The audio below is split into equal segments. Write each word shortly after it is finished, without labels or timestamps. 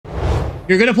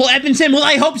You're going to pull Edmonton? Well,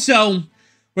 I hope so.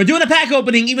 We're doing a pack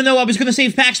opening, even though I was going to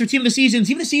save packs for Team of the Season.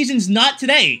 Team of the Season's not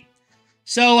today.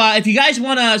 So, if you guys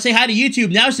want to say hi to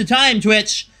YouTube, now's the time,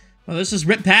 Twitch. Well, this is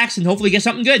rip packs and hopefully get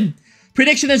something good.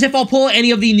 Prediction is if I'll pull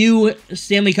any of the new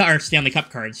Stanley Cup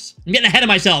cards. I'm getting ahead of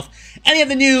myself. Any of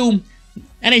the new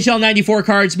NHL 94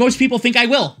 cards. Most people think I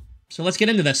will. So let's get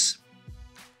into this.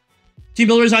 Team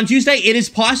Builders on Tuesday. It is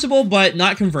possible, but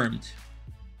not confirmed.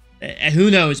 Who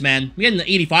knows, man? We get an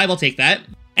 85. I'll take that.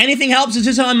 Anything helps. It's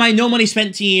just on my no money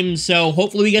spent team. So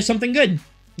hopefully we get something good.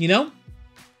 You know?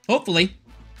 Hopefully.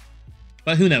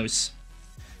 But who knows?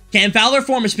 Cam Fowler,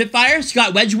 former Spitfire.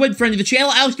 Scott Wedgwood, friend of the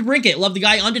channel. Alex DeBrincat, love the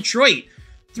guy on Detroit.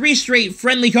 3 straight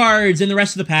friendly cards, and the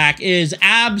rest of the pack is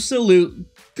absolute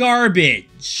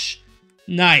garbage.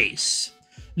 Nice.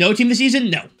 No Team of the Season?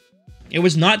 No. It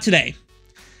was not today.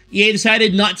 EA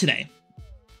decided not today.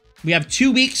 We have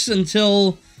 2 weeks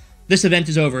until this event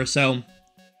is over, so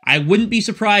I wouldn't be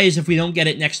surprised if we don't get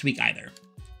it next week either.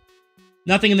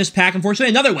 Nothing in this pack,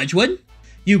 unfortunately. Another Wedgwood.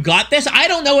 You got this? I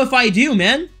don't know if I do,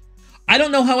 man. I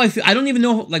don't know how I feel. I don't even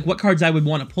know like what cards I would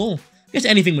want to pull. I guess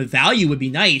anything with value would be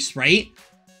nice, right?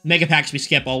 Mega packs we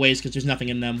skip always because there's nothing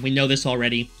in them. We know this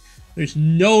already. There's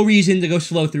no reason to go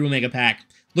slow through a mega pack.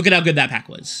 Look at how good that pack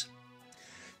was.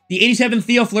 The 87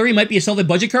 Theo Fleury might be a solid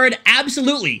budget card.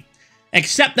 Absolutely.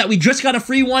 Except that we just got a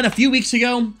free one a few weeks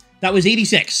ago. That was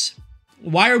 86.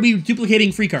 Why are we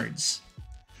duplicating free cards?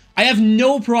 I have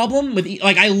no problem with...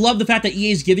 Like, I love the fact that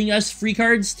EA is giving us free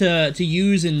cards to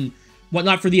use and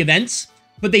whatnot for the events.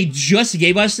 But they just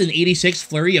gave us an 86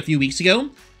 Fleury a few weeks ago.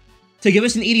 To give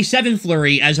us an 87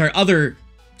 Fleury as our other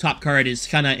top card is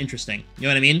kind of interesting. You know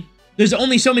what I mean? There's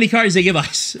only so many cards they give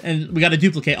us, and we got a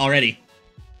duplicate already.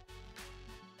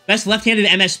 Best left-handed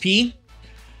MSP?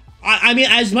 I mean,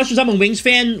 as much as I'm a Wings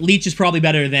fan, Leech is probably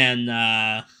better than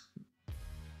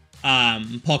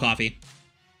Paul Coffey.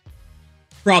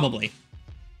 Probably.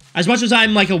 As much as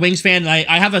I'm like a Wings fan,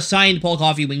 I have a signed Paul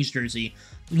Coffey Wings jersey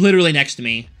literally next to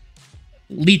me.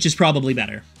 Leech is probably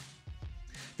better.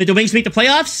 Did the Wings make the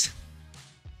playoffs?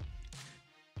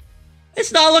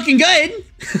 It's not looking good.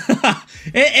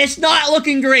 It's not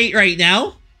looking great right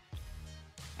now.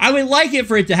 I would like it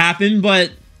for it to happen,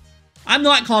 but I'm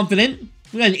not confident.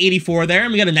 We got an 84 there,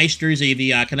 and we got a nice jersey,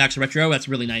 the Canucks Retro. That's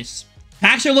really nice.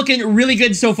 Packs are looking really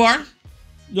good so far.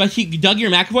 Do I keep Dougie or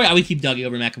McAvoy? I would keep Dougie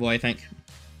over McAvoy, I think.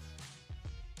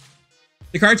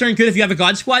 The cards aren't good if you have a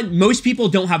God Squad. Most people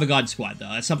don't have a God Squad, though.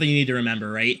 That's something you need to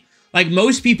remember, right? Like,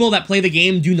 most people that play the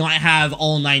game do not have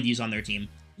all 90s on their team.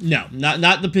 No,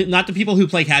 not the people who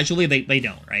play casually, they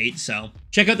don't, right? So,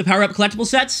 check out the Power Up collectible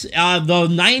sets. The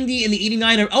 90 and the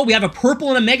 89 are... Oh, we have a purple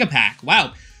and a mega pack.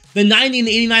 Wow. The 90 and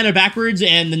the 89 are backwards,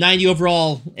 and the 90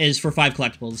 overall is for 5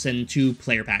 collectibles and 2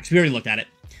 player packs. We already looked at it.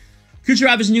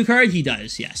 Kucherov is a new card? He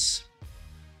does, yes.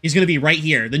 He's going to be right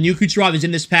here. The new Kucherov is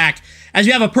in this pack, as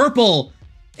we have a purple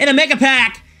and a mega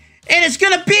pack, and it's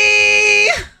going to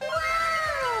be...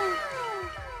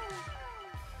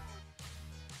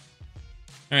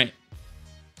 Alright.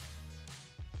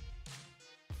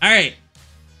 Alright.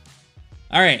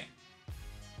 Alright.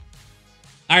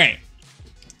 Alright.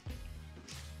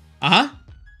 Uh-huh.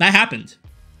 That happened.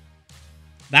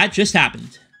 That just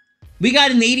happened. We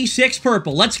got an 86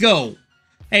 purple. Let's go.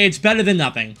 Hey, it's better than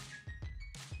nothing.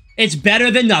 It's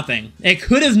better than nothing. It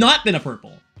could have not been a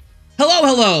purple. Hello,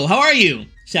 hello. How are you?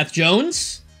 Seth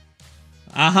Jones?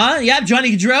 Uh-huh. Yep,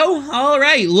 Johnny Gaudreau. All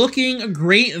right. Looking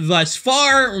great thus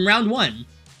far in round 1.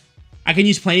 I can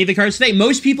use plenty of the cards today.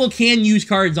 Most people can use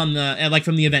cards on the like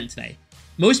from the event today.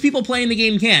 Most people playing the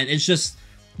game can. It's just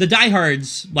the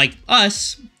diehards like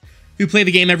us who play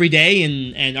the game every day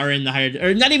and are in the higher,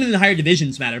 or not even in the higher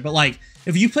divisions matter, but like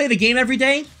if you play the game every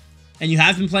day and you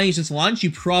have been playing since launch,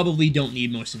 you probably don't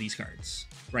need most of these cards,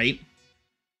 right?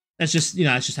 That's just, you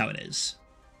know, that's just how it is.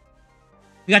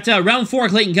 We got round 4,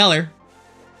 Clayton Keller.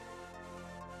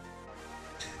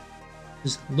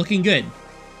 Just looking good.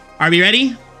 Are we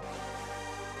ready?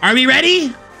 Are we ready?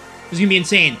 This is gonna be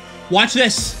insane. Watch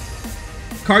this.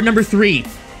 Card number 3.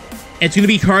 It's gonna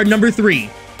be card number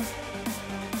 3.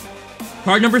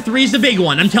 Card number 3 is the big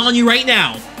one. I'm telling you right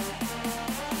now.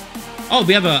 Oh,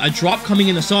 we have a drop coming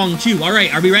in the song too. All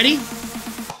right, are we ready?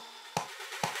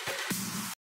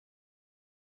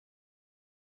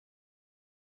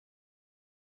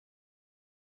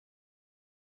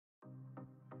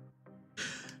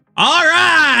 All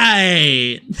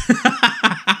right.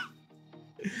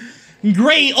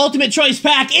 Great Ultimate Choice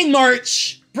Pack in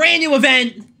March. Brand new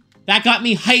event. That got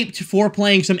me hyped for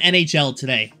playing some NHL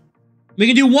today. We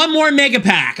can do one more mega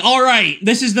pack. All right,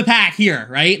 this is the pack here,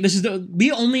 right? This is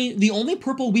the only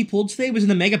purple we pulled today was in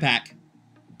the mega pack.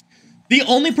 The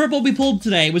only purple we pulled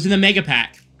today was in the Mega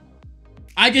Pack.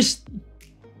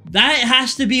 That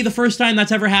has to be the first time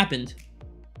that's ever happened.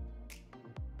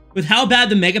 With how bad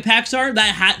the Mega Packs are,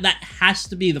 that has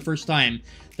to be the first time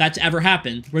that's ever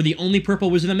happened, where the only purple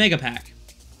was in the Mega Pack.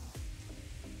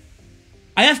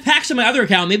 I have packs on my other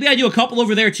account. Maybe I do a couple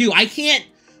over there too. I can't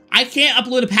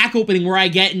upload a pack opening where I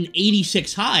get an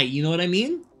 86 high, you know what I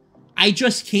mean? I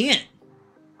just can't.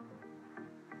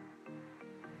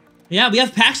 Yeah, we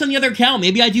have packs on the other account.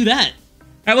 Maybe I do that. All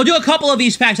right, we'll do a couple of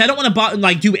these packs. I don't want to,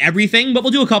 like, do everything, but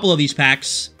we'll do a couple of these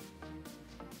packs.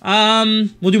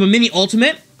 We'll do a mini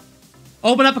ultimate.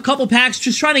 Open up a couple packs,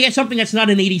 just trying to get something that's not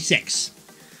an 86.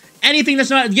 Anything that's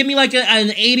not, give me like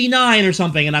an 89 or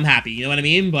something, and I'm happy, you know what I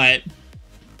mean? But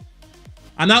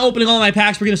I'm not opening all of my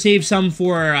packs. We're going to save some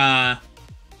for,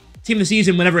 Team of the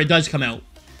Season whenever it does come out.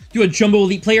 Do a Jumbo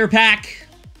Elite Player pack.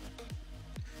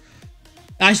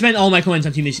 I spent all my coins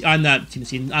on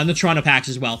the Toronto packs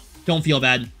as well. Don't feel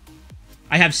bad.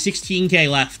 I have 16k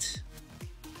left.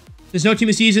 There's no Team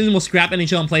of the Season. We'll scrap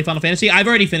NHL and play Final Fantasy. I've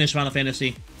already finished Final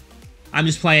Fantasy. I'm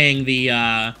just playing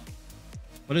the,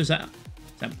 what is that?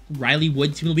 Is that Riley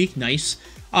Wood Team of the Week? Nice.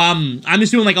 I'm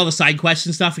just doing, like, all the side quests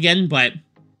and stuff again, but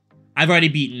I've already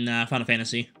beaten, Final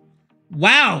Fantasy.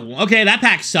 Wow! Okay, that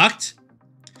pack sucked.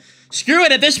 Screw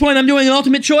it, at this point, I'm doing an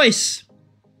Ultimate Choice.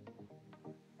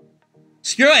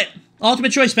 Screw it!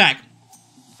 Ultimate Choice pack.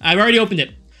 I've already opened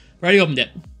it.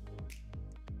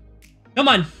 Come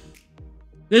on.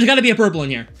 There's gotta be a purple in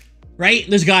here. Right?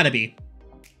 There's gotta be.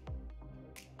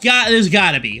 There's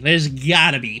gotta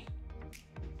be.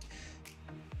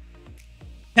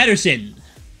 Pedersen.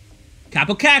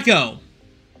 Capocaco.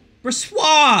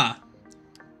 Brassois.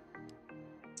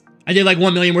 I did like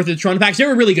 1 million worth of Toronto packs. They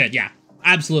were really good, yeah.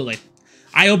 Absolutely.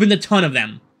 I opened a ton of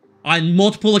them. On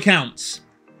multiple accounts.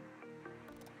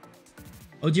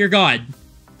 Oh dear God.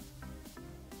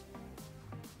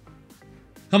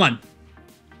 Come on.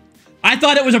 I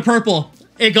thought it was a purple.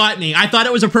 It got me. I thought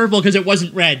it was a purple because it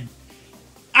wasn't red.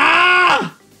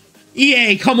 Ah!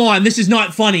 EA, come on. This is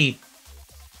not funny.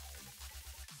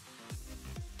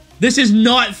 This is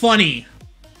not funny.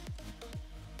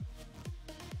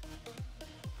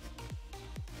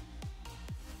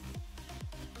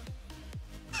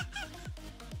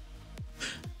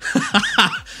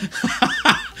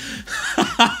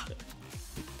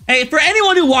 Hey, for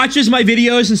anyone who watches my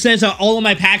videos and says that all of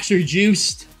my packs are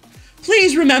juiced,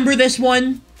 please remember this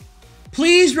one.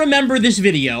 Please remember this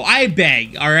video. I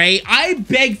beg, all right? I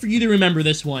beg for you to remember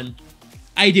this one.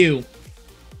 I do.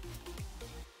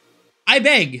 I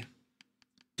beg.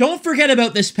 Don't forget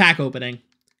about this pack opening,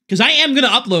 because I am going to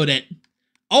upload it.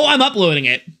 Oh, I'm uploading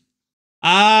it.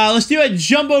 Let's do a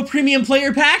Jumbo Premium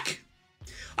Player Pack.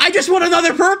 I just want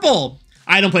another purple.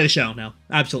 I don't play the show, no.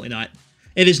 Absolutely not.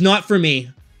 It is not for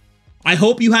me. I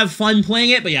hope you have fun playing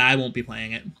it, but yeah, I won't be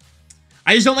playing it.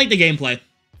 I just don't like the gameplay.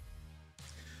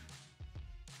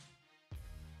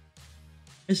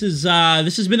 This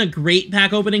has been a great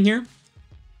pack opening here.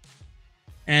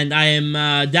 And I am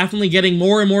definitely getting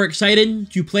more and more excited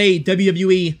to play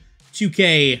WWE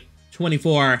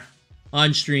 2K24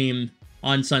 on stream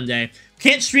on Sunday.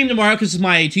 Can't stream tomorrow because it's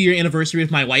my 2-year anniversary with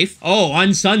my wife. Oh,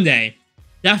 on Sunday.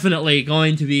 Definitely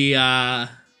going to be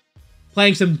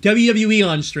playing some WWE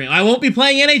on stream. I won't be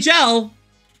playing NHL.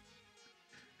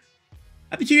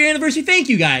 Happy 2-year anniversary. Thank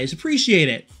you guys. Appreciate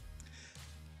it.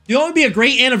 You know what would be a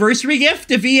great anniversary gift?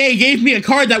 If EA gave me a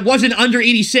card that wasn't under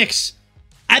 86.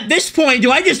 At this point,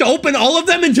 do I just open all of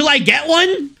them until I get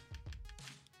one?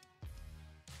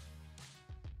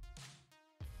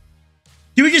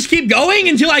 Do we just keep going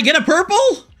until I get a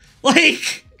purple?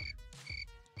 Like...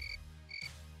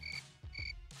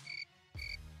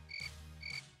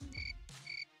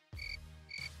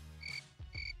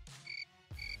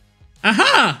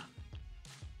 Aha!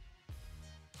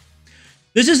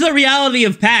 This is the reality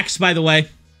of packs, by the way.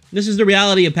 This is the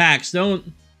reality of packs. Don't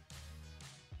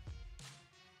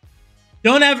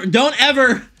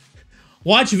ever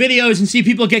watch videos and see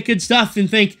people get good stuff and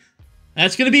think,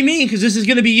 that's gonna be me, because this is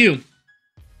gonna be you.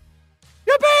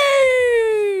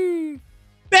 Yippee!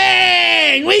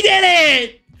 Bang! We did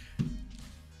it!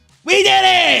 We did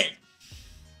it!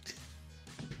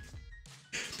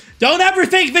 Don't ever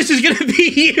think this is gonna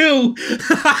be you!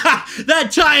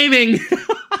 That timing!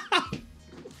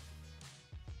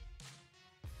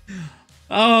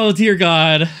 Oh, dear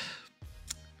God.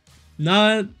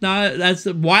 That's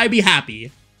why be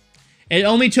happy. It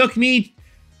only took me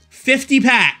 50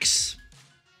 packs.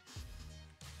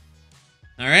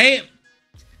 Alright?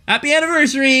 Happy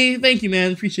anniversary! Thank you,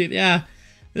 man. Appreciate it. Yeah.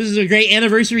 This is a great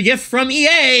anniversary gift from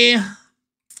EA.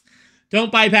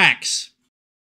 Don't buy packs.